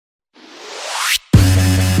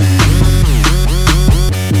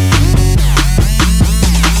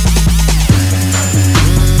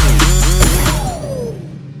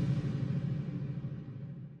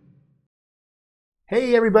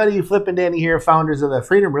Hey everybody, Flip and Danny here, founders of the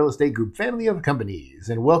Freedom Real Estate Group family of companies,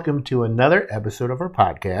 and welcome to another episode of our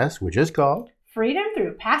podcast, which is called Freedom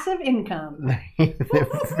Through Passive Income.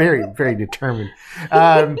 very, very determined.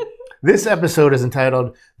 This episode is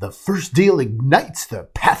entitled "The First Deal Ignites the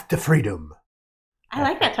Path to Freedom." I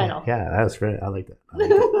like that title. Yeah, that was great. I like that.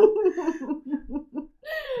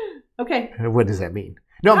 Okay. What does that mean?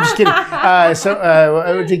 No, I'm just kidding.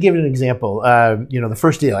 To give an example, the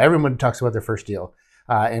first deal. Everyone talks about their first deal.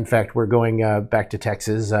 In fact, we're going back to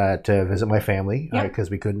Texas to visit my family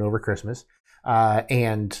because we couldn't over Christmas.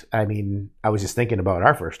 And I mean, I was just thinking about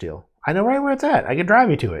our first deal. I know right where it's at. I can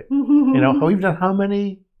drive you to it. We've done how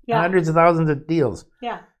many hundreds of thousands of deals.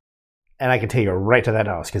 Yeah. And I can take you right to that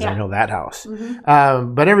house because I know that house.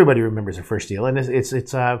 But everybody remembers their first deal, and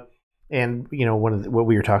it's and what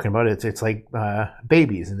we were talking about, it's like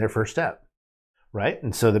babies in their first step, right?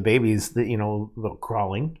 And so the babies, they're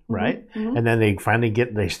crawling, right? And then they finally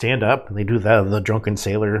they stand up and they do the drunken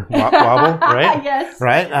sailor wobble, right? Yes.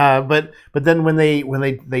 Right. But then when they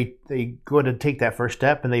go to take that first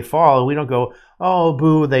step and they fall, we don't go, oh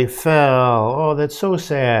boo, they fell. Oh, that's so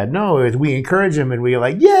sad. No, we encourage them and we're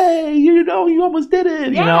like, yay, you almost did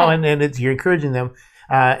it, and you're encouraging them,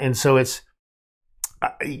 and so it's.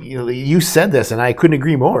 You said this, and I couldn't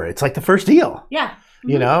agree more. It's like the first deal. Yeah.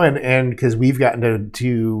 And because we've gotten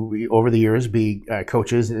to over the years be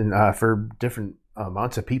coaches and for different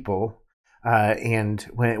amounts of people, and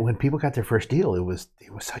when people got their first deal, it was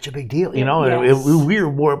such a big deal. Yes. We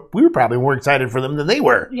were probably more excited for them than they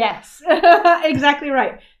were. Yes, exactly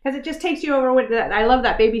right. Because it just takes you over with that. I love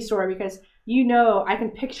that baby story because. I can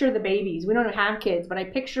picture the babies. We don't have kids, but I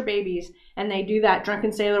picture babies and they do that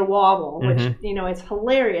drunken sailor wobble, which, it's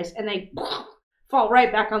hilarious. And they fall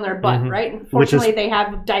right back on their butt, right? Unfortunately, they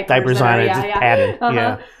have diapers on it, just padded.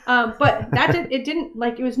 Yeah. But it didn't,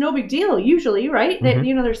 it was no big deal usually, right?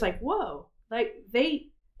 There's whoa. They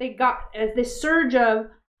got this surge of,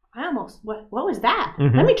 what was that?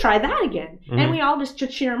 Let me try that again. And we all just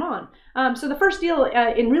cheer them on. So the first deal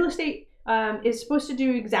in real estate, is supposed to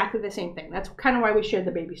do exactly the same thing. That's kind of why we shared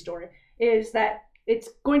the baby story, is that it's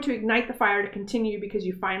going to ignite the fire to continue because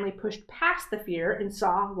you finally pushed past the fear and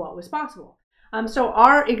saw what was possible. So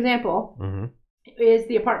our example is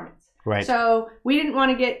the apartments. Right. So we didn't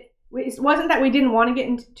want to it wasn't that we didn't want to get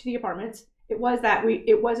into the apartments. It was that we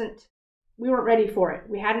weren't ready for it.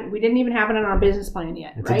 We didn't even have it on our business plan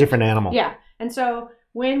yet. It's a different animal. Yeah. And so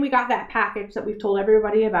when we got that package that we've told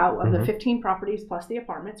everybody about of the 15 properties plus the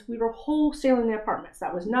apartments, we were wholesaling the apartments.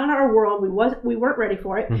 That was not our world. We weren't ready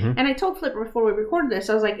for it. And I told Flip before we recorded this,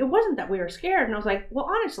 I was like, it wasn't that we were scared. And I was like, well,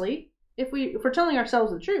 honestly, if we're telling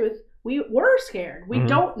ourselves the truth, we were scared. We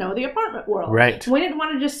don't know the apartment world. Right. We didn't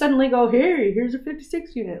want to just suddenly go, hey, here's a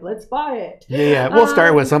 56 unit. Let's buy it. Yeah. We'll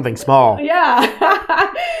start with something small.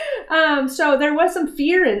 Yeah. So there was some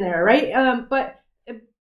fear in there, right? But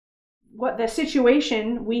what the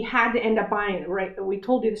situation, we had to end up buying it, right? We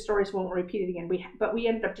told you the story, so we won't repeat it again. But we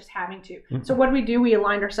ended up just having to. So what did we do? We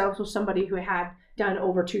aligned ourselves with somebody who had done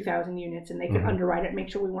over 2,000 units, and they could underwrite it, make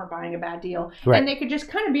sure we weren't buying a bad deal. Right. And they could just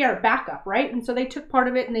kind of be our backup, right? And so they took part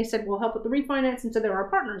of it, and they said, we'll help with the refinance, and so they were our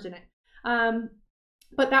partners in it.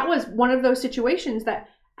 But that was one of those situations that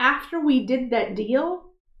after we did that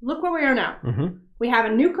deal, look where we are now. We have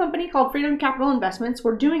a new company called Freedom Capital Investments.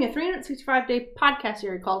 We're doing a 365-day podcast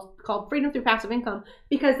series called Freedom Through Passive Income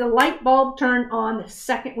because the light bulb turned on the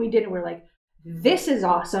second we did it. We're like, this is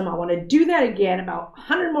awesome. I want to do that again about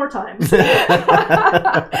 100 more times. But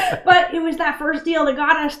it was that first deal that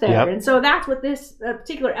got us there. Yep. And so that's what this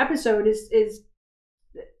particular episode is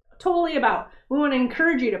totally about. We want to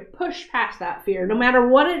encourage you to push past that fear, no matter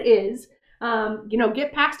what it is.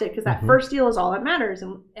 Get past it because that first deal is all that matters.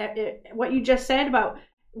 And what you just said about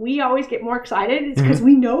we always get more excited is because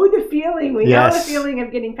we know the feeling. We know the feeling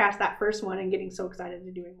of getting past that first one and getting so excited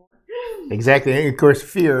to doing more. Exactly. And of course,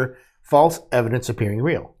 fear, false evidence appearing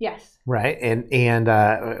real. Yes. Right. And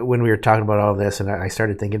when we were talking about all this, and I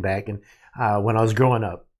started thinking back, and when I was growing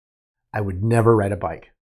up, I would never ride a bike.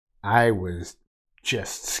 I was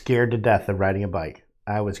just scared to death of riding a bike.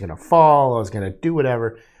 I was going to fall. I was going to do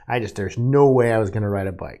whatever. There's no way I was going to ride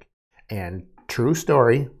a bike. And true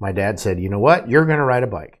story, my dad said, you know what? You're going to ride a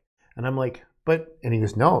bike. And I'm like, and he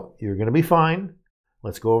goes, no, you're going to be fine.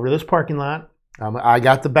 Let's go over to this parking lot. I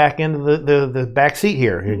got the back end of the back seat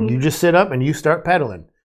here. You just sit up and you start pedaling.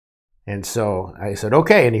 And so I said,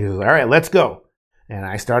 okay. And he goes, all right, let's go. And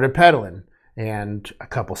I started pedaling. And a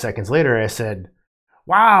couple seconds later, I said,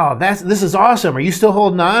 wow, this is awesome. Are you still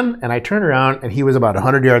holding on? And I turned around and he was about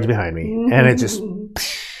 100 yards behind me. And it just...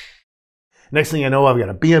 Next thing I know, I've got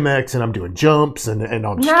a BMX and I'm doing jumps and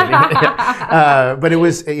no, I'm just kidding. But it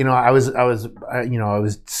was, I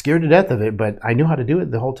was scared to death of it, but I knew how to do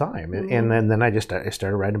it the whole time. And then I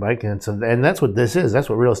started riding a bike. And that's what this is. That's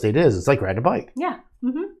what real estate is. It's like riding a bike. Yeah.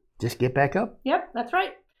 Mm-hmm. Just get back up. Yep, that's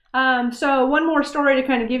right. So one more story to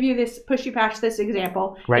kind of give you this, push you past this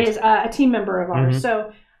example, is a team member of ours.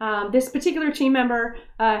 So this particular team member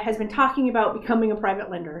has been talking about becoming a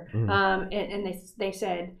private lender. And they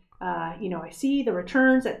said, I see the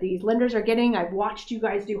returns that these lenders are getting. I've watched you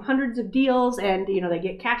guys do hundreds of deals and, they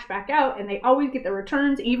get cash back out and they always get the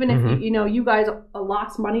returns, even if, you guys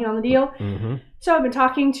lost money on the deal. So I've been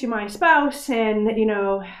talking to my spouse and,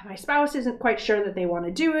 my spouse isn't quite sure that they want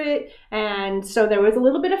to do it. And so there was a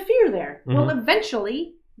little bit of fear there. Well,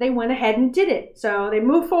 eventually they went ahead and did it. So they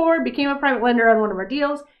moved forward, became a private lender on one of our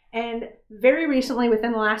deals. And very recently,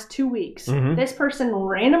 within the last 2 weeks, this person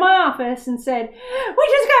ran to my office and said, we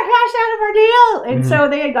just got cashed out of our deal. And so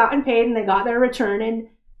they had gotten paid and they got their return. And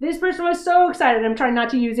this person was so excited. I'm trying not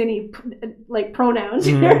to use any pronouns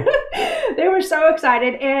here. They were so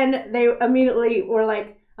excited. And they immediately were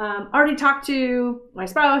like, already talked to my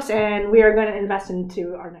spouse and we are going to invest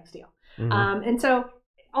into our next deal. And so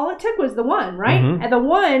all it took was the one, right? And the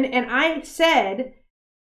one, and I said,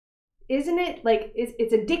 isn't it like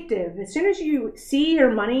it's addictive? As soon as you see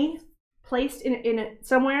your money placed in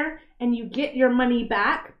somewhere and you get your money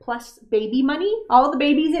back plus baby money, all the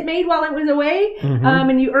babies it made while it was away,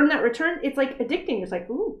 and you earn that return, it's like addicting. It's like,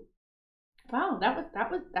 ooh, wow,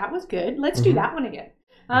 that was good. Let's do that one again.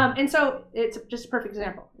 And so it's just a perfect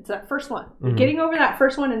example. It's that first one. You're getting over that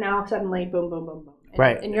first one, and now suddenly, boom, boom, boom, boom,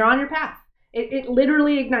 and you're on your path. It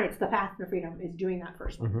literally ignites the path to freedom is doing that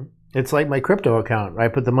first one. It's like my crypto account. I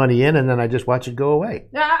put the money in and then I just watch it go away.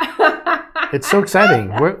 It's so exciting.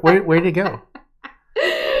 Where'd it go?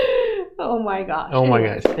 Oh my gosh. Oh my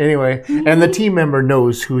gosh. Anyway, and the team member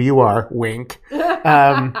knows who you are. Wink.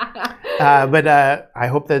 But I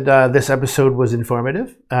hope that this episode was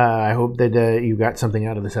informative. I hope that you got something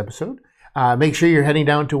out of this episode. Make sure you're heading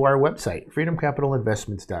down to our website,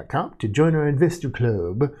 freedomcapitalinvestments.com, to join our investor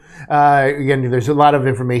club. Again, there's a lot of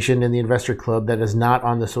information in the investor club that is not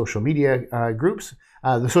on the social media groups.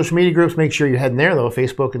 The social media groups, make sure you're heading there, though,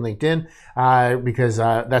 Facebook and LinkedIn, because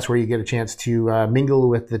that's where you get a chance to mingle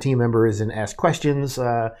with the team members and ask questions,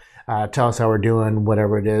 tell us how we're doing,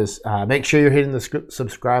 whatever it is. Make sure you're hitting the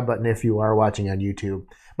subscribe button if you are watching on YouTube.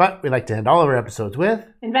 But we like to end all of our episodes with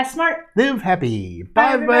invest smart, live happy.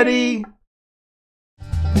 Bye, everybody.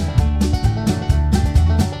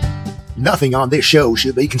 Nothing on this show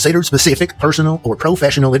should be considered specific, personal, or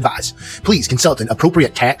professional advice. Please consult an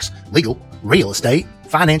appropriate tax, legal, real estate,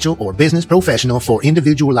 financial, or business professional for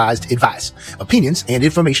individualized advice. Opinions and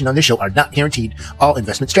information on this show are not guaranteed. All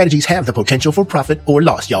investment strategies have the potential for profit or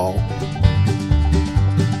loss, y'all.